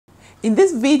In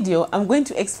this video, I'm going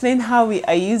to explain how we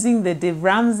are using the Dave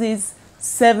Ramsey's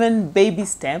 7 baby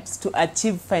steps to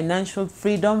achieve financial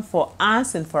freedom for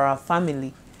us and for our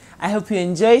family. I hope you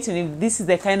enjoy it, and if this is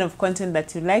the kind of content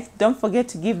that you like, don't forget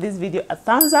to give this video a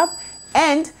thumbs up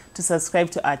and to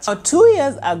subscribe to our channel. Now, 2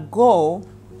 years ago,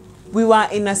 we were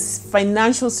in a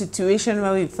financial situation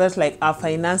where we felt like our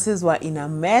finances were in a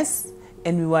mess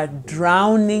and we were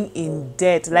drowning in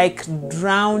debt, like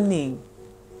drowning.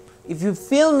 If you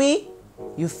feel me,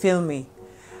 you feel me.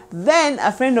 Then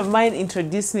a friend of mine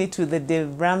introduced me to the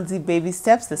Dave Ramsey baby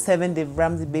steps, the 7 Dave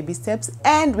Ramsey baby steps,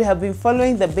 and we have been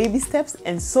following the baby steps,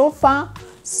 and so far,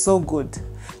 so good.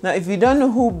 Now, if you don't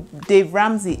know who Dave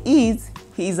Ramsey is,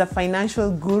 he is a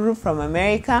financial guru from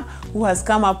America who has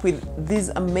come up with these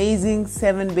amazing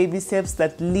 7 baby steps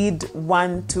that lead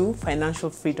one to financial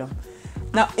freedom.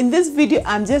 Now, in this video,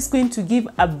 I'm just going to give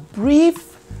a brief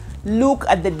look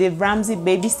at the Dave Ramsey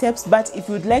baby steps, but if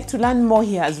you'd like to learn more,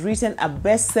 he has written a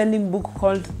best-selling book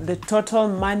called The Total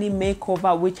Money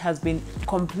Makeover, which has been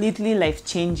completely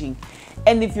life-changing.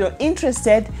 And if you're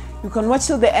interested, you can watch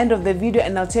till the end of the video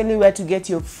and I'll tell you where to get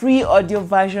your free audio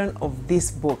version of this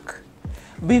book.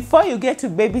 Before you get to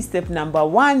baby step number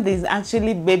 1, there's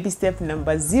actually baby step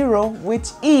number 0, which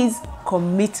is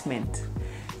commitment.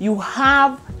 You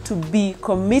have to be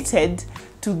committed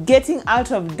to getting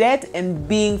out of debt and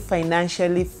being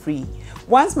financially free.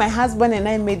 Once my husband and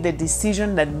I made the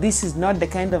decision that this is not the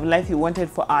kind of life we wanted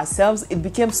for ourselves, it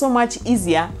became so much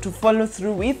easier to follow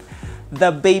through with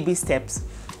the baby steps.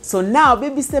 So now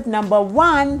baby step number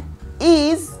 1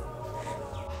 is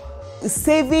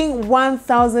saving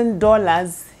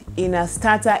 $1,000 in a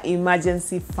starter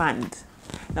emergency fund.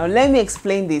 Now let me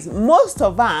explain this. Most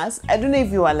of us, I don't know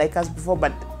if you are like us before,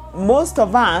 but most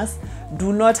of us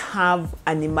do not have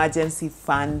an emergency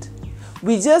fund.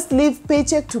 We just live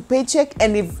paycheck to paycheck,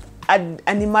 and if an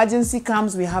emergency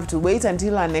comes, we have to wait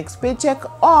until our next paycheck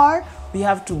or we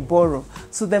have to borrow.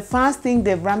 So the first thing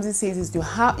Dave Ramsey says is you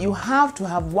have to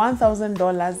have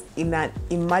 $1,000 in an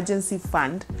emergency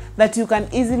fund that you can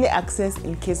easily access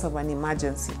in case of an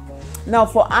emergency. Now,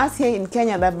 for us here in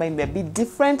Kenya, that might be a bit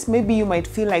different. Maybe you might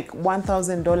feel like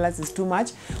 $1,000 is too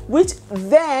much, which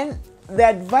then the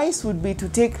advice would be to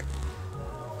take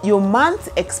your month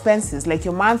expenses, like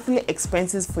your monthly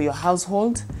expenses for your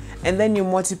household, and then you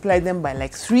multiply them by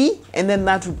like 3, and then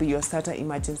that would be your starter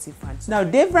emergency fund. Now,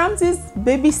 Dave Ramsey's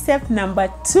baby step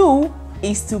number 2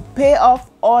 is to pay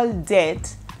off all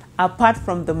debt apart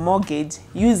from the mortgage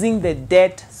using the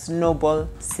debt snowball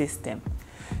system.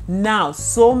 Now,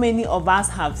 so many of us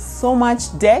have so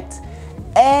much debt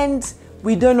and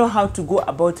we don't know how to go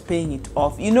about paying it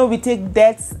off. You know, we take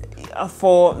debts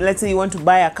for, let's say you want to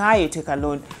buy a car, you take a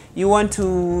loan. You want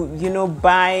to, you know,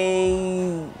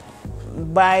 buy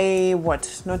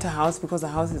what? Not a house, because a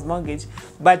house is mortgage.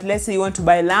 But let's say you want to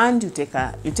buy land, you take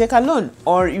a loan.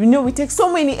 Or, you know, we take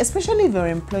so many, especially if you're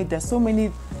employed, there's so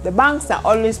many, the banks are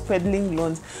always peddling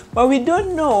loans. But we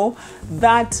don't know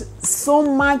that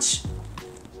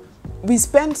we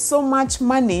spend so much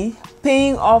money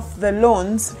paying off the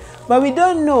loans, but we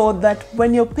don't know that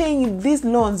when you're paying these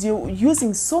loans, you're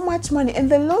using so much money,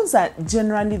 and the loans are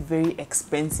generally very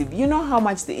expensive. You know how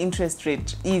much the interest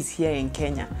rate is here in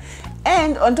Kenya.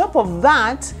 And on top of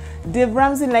that, Dave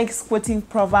Ramsey likes quoting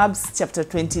Proverbs chapter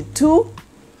 22,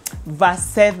 verse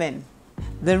 7.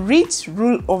 The rich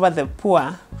rule over the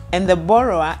poor, and the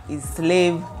borrower is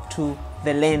slave to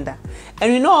the lender.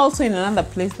 And we know also in another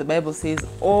place the Bible says,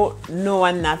 "Oh, no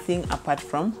one nothing apart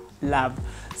from love."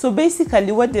 So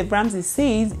basically what Dave Ramsey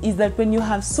says is that when you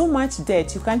have so much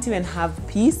debt, you can't even have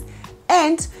peace,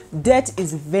 and debt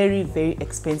is very, very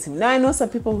expensive. Now, I know some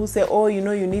people who say, oh, you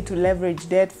know, you need to leverage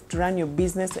debt to run your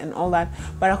business and all that,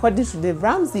 but according to Dave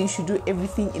Ramsey, you should do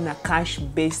everything in a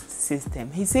cash-based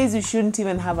system. He says you shouldn't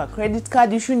even have a credit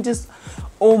card, you shouldn't just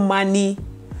owe money.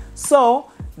 So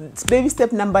baby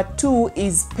step number 2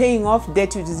 is paying off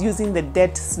debt, which is using the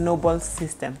debt snowball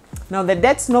system. Now, the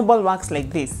debt snowball works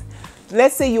like this.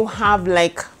 Let's say you have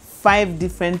like 5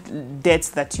 different debts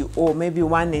that you owe. Maybe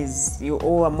one is you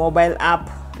owe a mobile app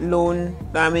loan.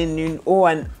 I mean, you owe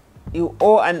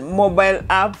a mobile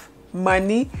app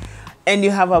money, and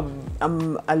you have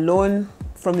a loan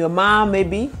from your mom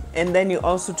maybe, and then you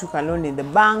also took a loan in the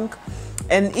bank.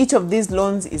 And each of these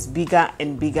loans is bigger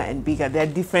and bigger and bigger. There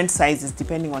are different sizes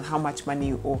depending on how much money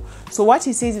you owe. So what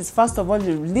he says is, first of all,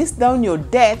 you list down your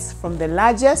debts from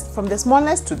the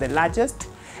smallest to the largest,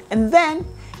 and then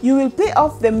you will pay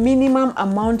off the minimum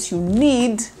amount you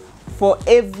need for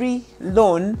every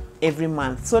loan every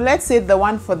month. So let's say the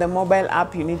one for the mobile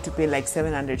app, you need to pay like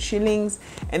 700 shillings.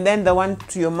 And then the one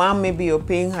to your mom, maybe you're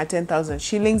paying her 10,000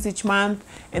 shillings each month.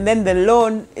 And then the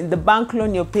loan, in the bank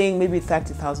loan, you're paying maybe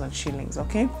 30,000 shillings,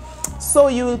 okay? So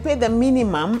you will pay the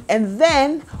minimum, and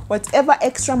then whatever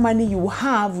extra money you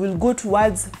have will go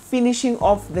towards finishing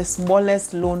off the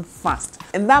smallest loan first.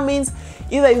 And that means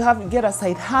either you have to get a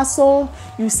side hustle,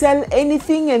 you sell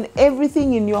anything and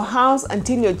everything in your house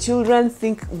until your children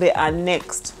think they are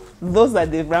next. Those are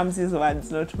the Ramsey's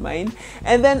words, not mine.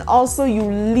 And then also you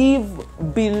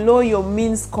live below your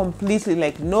means completely,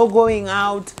 like no going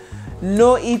out,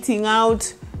 no eating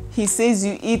out. He says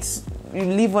you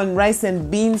live on rice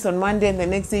and beans on one day, and the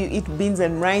next day you eat beans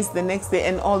and rice the next day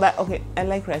and all that. Okay, I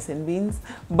like rice and beans,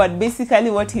 but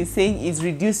basically what he's saying is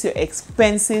reduce your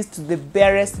expenses to the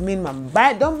barest minimum.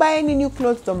 Don't buy any new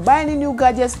clothes, don't buy any new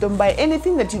gadgets, don't buy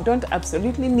anything that you don't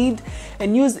absolutely need,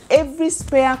 and use every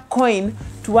spare coin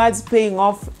towards paying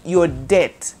off your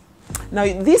debt. Now,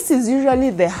 this is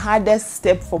usually the hardest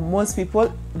step for most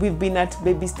people. We've been at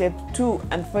baby step 2,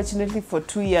 unfortunately, for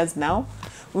 2 years now.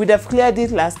 We'd have cleared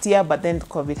it last year, but then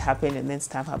COVID happened and then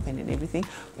stuff happened and everything.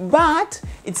 But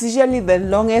it's usually the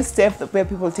longest step where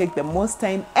people take the most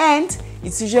time, and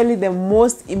it's usually the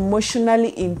most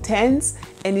emotionally intense,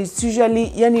 and it's usually,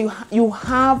 you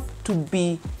have to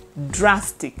be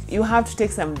drastic. You have to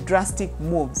take some drastic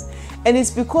moves. And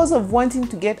it's because of wanting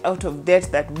to get out of debt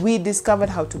that we discovered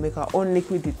how to make our own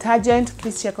liquid detergent.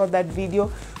 Please check out that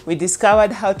video. We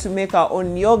discovered how to make our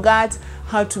own yogurt,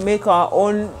 how to make our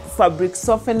own fabric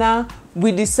softener.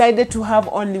 We decided to have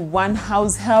only one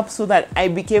house help, so that I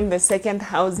became the second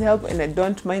house help, and I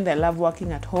don't mind. I love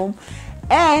working at home.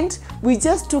 And we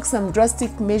just took some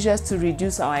drastic measures to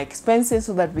reduce our expenses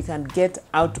so that we can get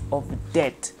out of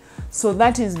debt. So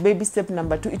that is baby step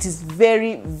number 2. It is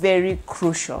very, very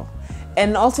crucial.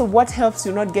 And also what helps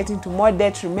you not get into more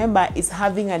debt, remember, is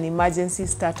having an emergency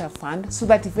starter fund, so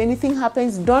that if anything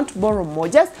happens, don't borrow more.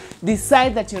 Just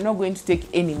decide that you're not going to take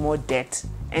any more debt,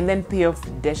 and then pay off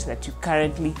the debt that you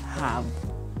currently have.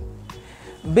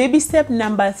 Baby step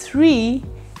number 3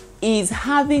 is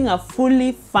having a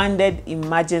fully funded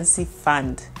emergency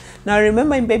fund. Now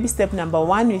remember, in baby step number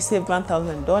 1, you saved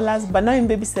 $1,000, but now in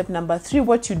baby step number 3,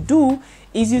 what you do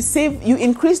is you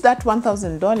increase that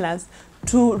 $1,000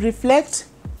 to reflect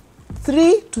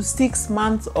 3 to 6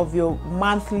 months of your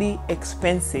monthly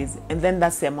expenses, and then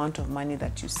that's the amount of money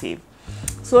that you save.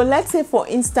 So let's say, for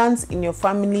instance, in your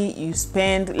family you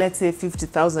spend, let's say,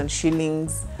 50,000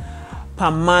 shillings per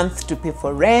month to pay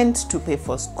for rent, to pay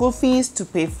for school fees, to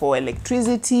pay for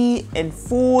electricity and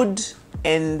food,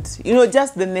 and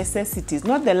just the necessities,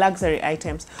 not the luxury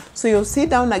items. So you'll sit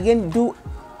down again, do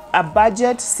a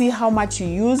budget, see how much you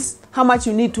use, how much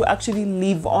you need to actually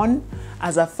live on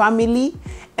as a family.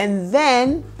 And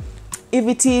then if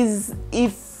it is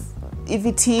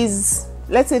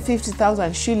let's say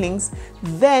 50,000 shillings,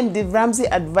 then the Ramsey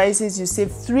advises you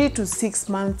save 3 to 6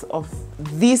 months of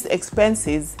these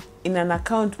expenses in an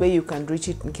account where you can reach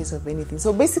it in case of anything.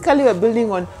 So basically we're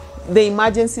building on the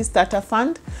emergency starter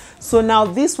fund. So now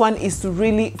this one is to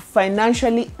really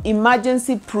financially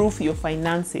emergency proof your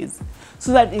finances,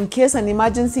 so that in case an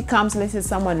emergency comes, let's say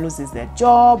someone loses their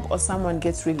job or someone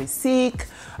gets really sick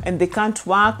and they can't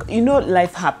work,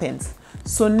 life happens.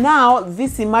 So now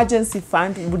this emergency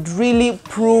fund would really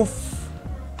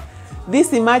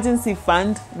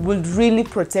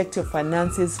protect your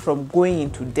finances from going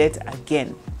into debt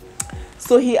again.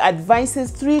 So he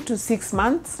advises 3 to 6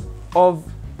 months of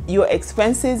your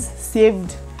expenses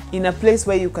saved in a place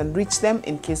where you can reach them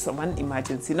in case of an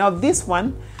emergency. Now this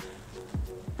one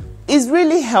is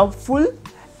really helpful,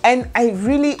 and I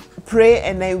really pray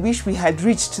and I wish we had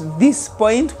reached this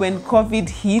point when COVID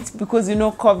hit, because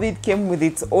COVID came with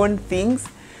its own things.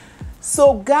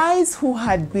 So guys who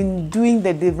had been doing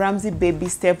the Ramsey baby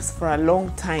steps for a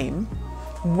long time,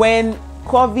 when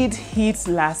COVID hit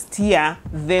last year,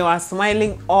 they were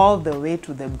smiling all the way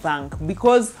to the bank,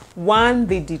 because 1,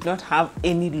 they did not have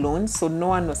any loans, so no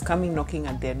one was coming knocking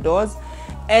at their doors,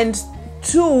 and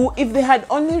 2, if they had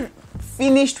only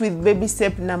finished with baby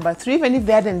step number 3, even if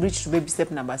they hadn't reached baby step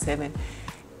number 7,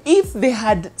 if they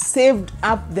had saved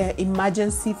up their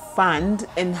emergency fund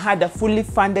and had a fully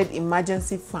funded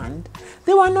emergency fund,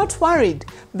 they were not worried,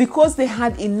 because they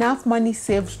had enough money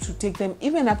saved to take them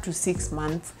even up to 6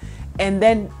 months. And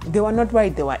then they were not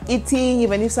worried. They were eating.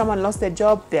 Even if someone lost their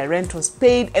job, their rent was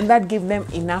paid, and that gave them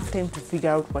enough time to figure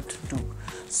out what to do.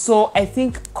 So I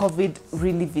think COVID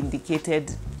really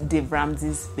vindicated Dave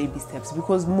Ramsey's baby steps,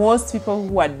 because most people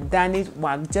who had done it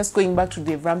were just going back to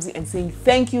Dave Ramsey and saying,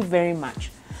 thank you very much.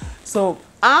 So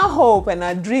Our hope and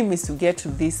our dream is to get to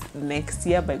this next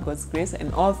year by God's grace,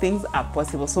 and all things are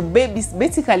possible. So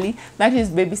basically, that is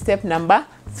baby step number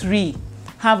 3.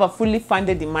 Have a fully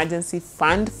funded emergency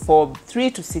fund for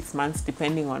 3 to 6 months,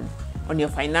 depending on your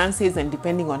finances and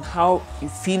depending on how you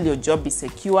feel your job is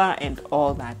secure and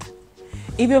all that.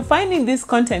 If you're finding this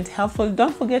content helpful,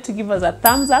 don't forget to give us a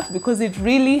thumbs up, because it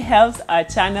really helps our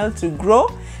channel to grow.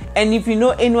 And if you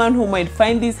know anyone who might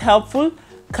find this helpful,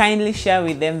 kindly share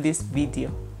with them this video.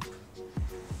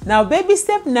 Now, baby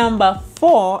step number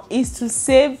 4 is to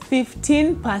save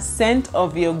 15%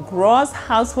 of your gross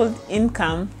household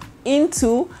income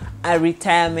into a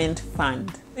retirement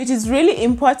fund. It is really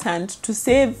important to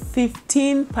save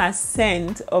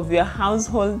 15% of your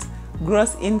household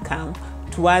gross income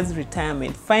towards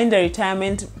retirement. Find a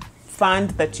retirement fund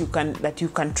that you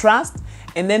can trust,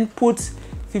 and then put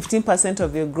 15%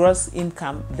 of your gross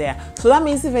income there. So that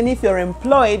means even if you're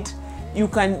employed, you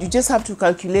just have to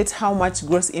calculate how much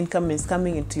gross income is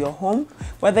coming into your home,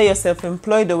 whether you're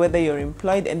self-employed or whether you're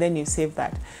employed, and then you save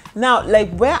that. Now, like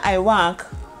where I work,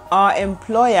 our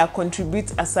employer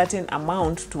contributes a certain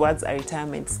amount towards a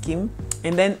retirement scheme,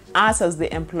 and then us as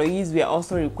the employees, we are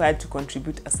also required to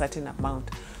contribute a certain amount.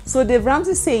 So Dave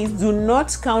Ramsey says, do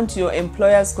not count your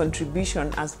employer's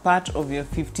contribution as part of your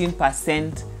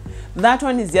 15%. That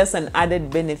one is just an added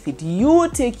benefit. You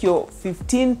take your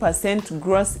 15%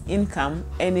 gross income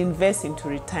and invest into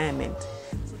retirement.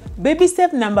 Baby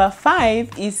step number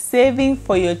 5 is saving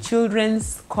for your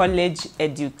children's college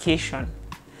education.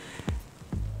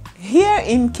 Here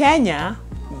in Kenya,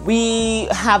 we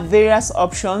have various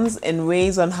options and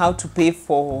ways on how to pay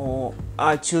for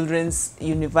our children's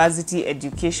university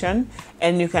education,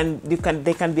 and they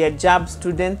can be a JAB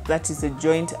student, that is a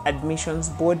joint admissions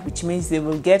board, which means they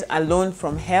will get a loan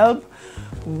from HELB.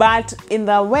 But in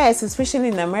the West, especially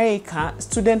in America,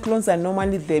 student loans are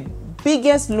normally the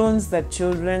biggest loans that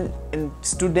children and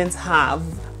students have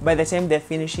by the time they're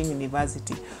finishing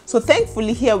university. So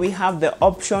thankfully here we have the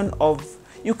option of,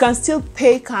 you can still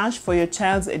pay cash for your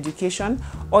child's education,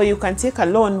 or you can take a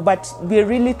loan, but we're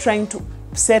really trying to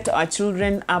set our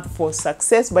children up for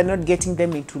success by not getting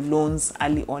them into loans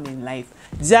early on in life.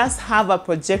 Just have a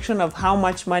projection of how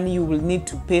much money you will need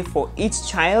to pay for each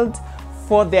child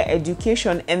for their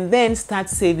education, and then start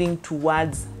saving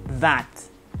towards that.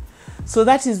 So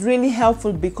that is really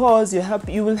helpful, because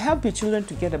you will help your children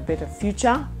to get a better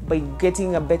future by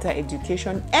getting a better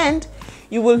education, and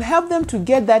you will help them to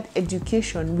get that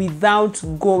education without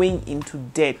going into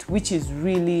debt, which is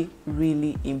really,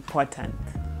 really important.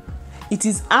 It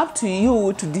is up to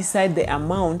you to decide the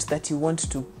amount that you want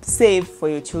to save for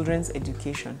your children's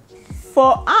education.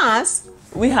 For us,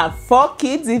 we have 4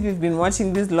 kids. If you've been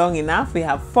watching this long enough, we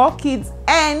have 4 kids,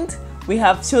 and we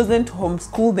have chosen to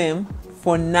homeschool them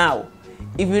for now.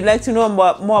 If you'd like to know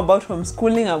more about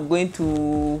homeschooling, I'm going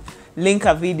to link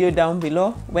a video down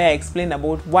below where I explain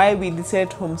about why we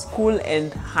decided to homeschool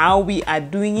and how we are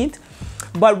doing it.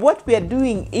 But what we are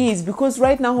doing is, because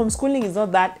right now homeschooling is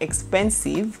not that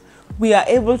expensive, we are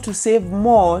able to save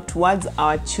more towards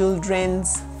our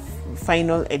children's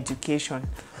final education.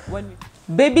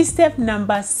 Baby step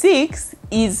number 6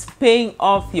 is paying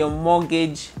off your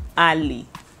mortgage early.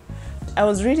 I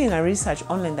was reading a research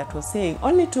online that was saying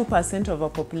only 2% of our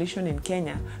population in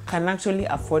Kenya can actually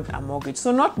afford a mortgage.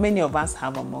 So not many of us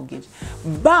have a mortgage.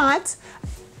 But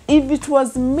if it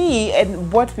was me,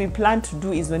 and what we plan to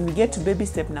do is, when we get to baby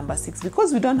step number 6,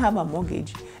 because we don't have a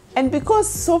mortgage, and because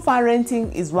so far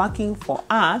renting is working for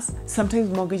us, sometimes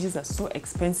mortgages are so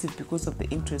expensive because of the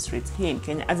interest rates here in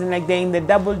Kenya, as in like they're in the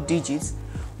double digits,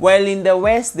 while in the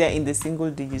West they're in the single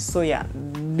digits. So yeah,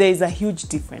 there's a huge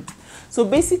difference. So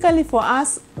basically for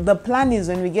us, the plan is,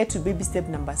 when we get to baby step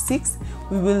number 6,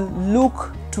 we will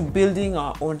look to building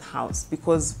our own house,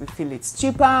 because we feel it's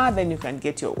cheaper, then you can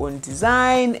get your own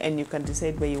design and you can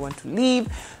decide where you want to live.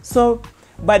 So,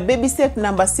 but baby step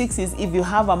number 6 is, if you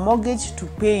have a mortgage, to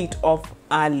pay it off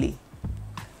early.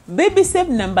 Baby step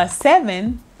number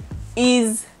 7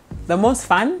 is the most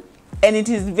fun, and it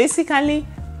is basically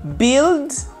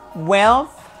build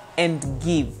wealth and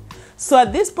give. So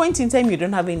at this point in time, you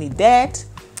don't have any debt,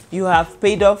 you have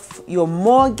paid off your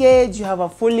mortgage, you have a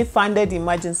fully funded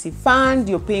emergency fund,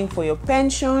 you're paying for your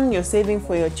pension, you're saving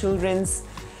for your children's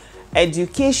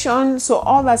education. So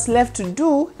all that's left to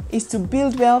do is to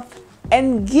build wealth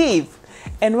and give.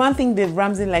 And one thing Dave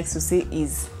Ramsey likes to say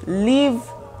is, live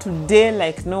today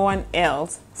like no one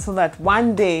else, so that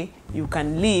one day you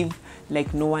can live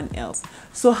like no one else.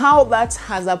 So how that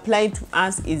has applied to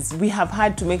us is, we have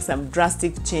had to make some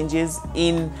drastic changes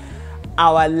in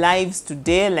our lives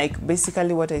today, like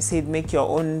basically what I said, make your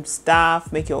own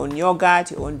stuff, make your own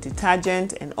yogurt, your own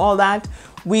detergent and all that.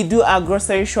 We do our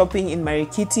grocery shopping in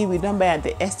Marikiti. We don't buy at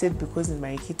the estate because in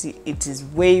Marikiti it is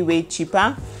way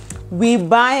cheaper. We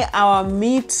buy our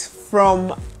meat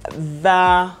from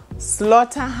the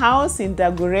slaughterhouse in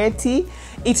Dagoretti.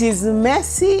 It is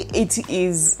messy,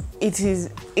 it's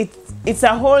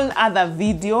a whole other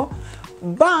video,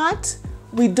 but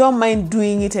we don't mind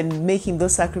doing it and making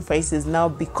those sacrifices now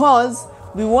because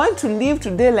we want to live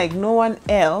today like no one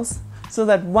else, so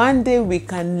that one day we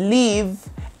can live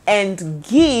and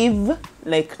give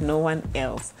like no one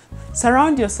else.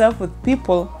 Surround yourself with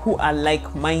people who are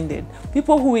like-minded,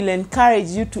 people who will encourage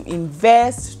you to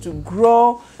invest, to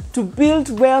grow, to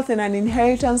build wealth and an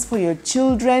inheritance for your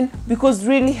children, because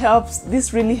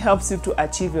this really helps you to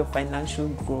achieve your financial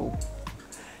growth.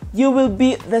 You will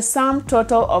be the sum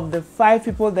total of the 5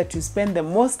 people that you spend the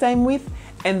most time with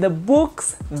and the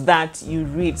books that you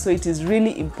read. So it is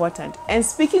really important. And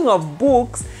speaking of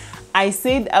books, I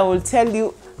said I will tell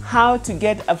you how to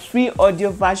get a free audio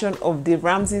version of the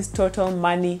Ramsey's Total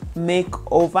Money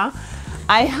Makeover.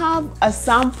 I have a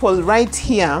sample right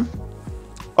here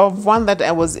of one that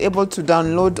I was able to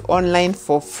download online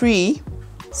for free.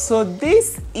 So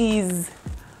this is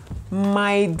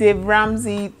my Dave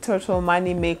Ramsey Total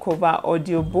Money Makeover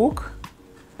audiobook,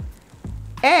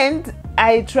 and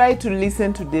I try to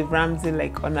listen to Dave Ramsey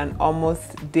like on an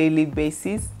almost daily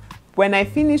basis. When I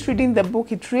finished reading the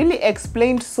book, it really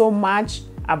explained so much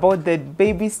about the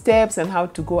baby steps and how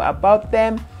to go about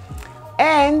them,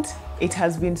 and it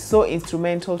has been so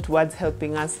instrumental towards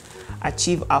helping us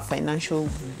achieve our financial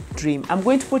dream. I'm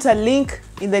going to put a link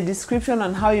in the description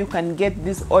on how you can get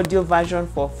this audio version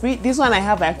for free. This one I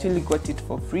actually got it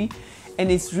for free, and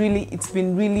it's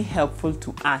been really helpful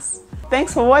to us.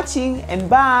 Thanks for watching, and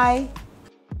bye.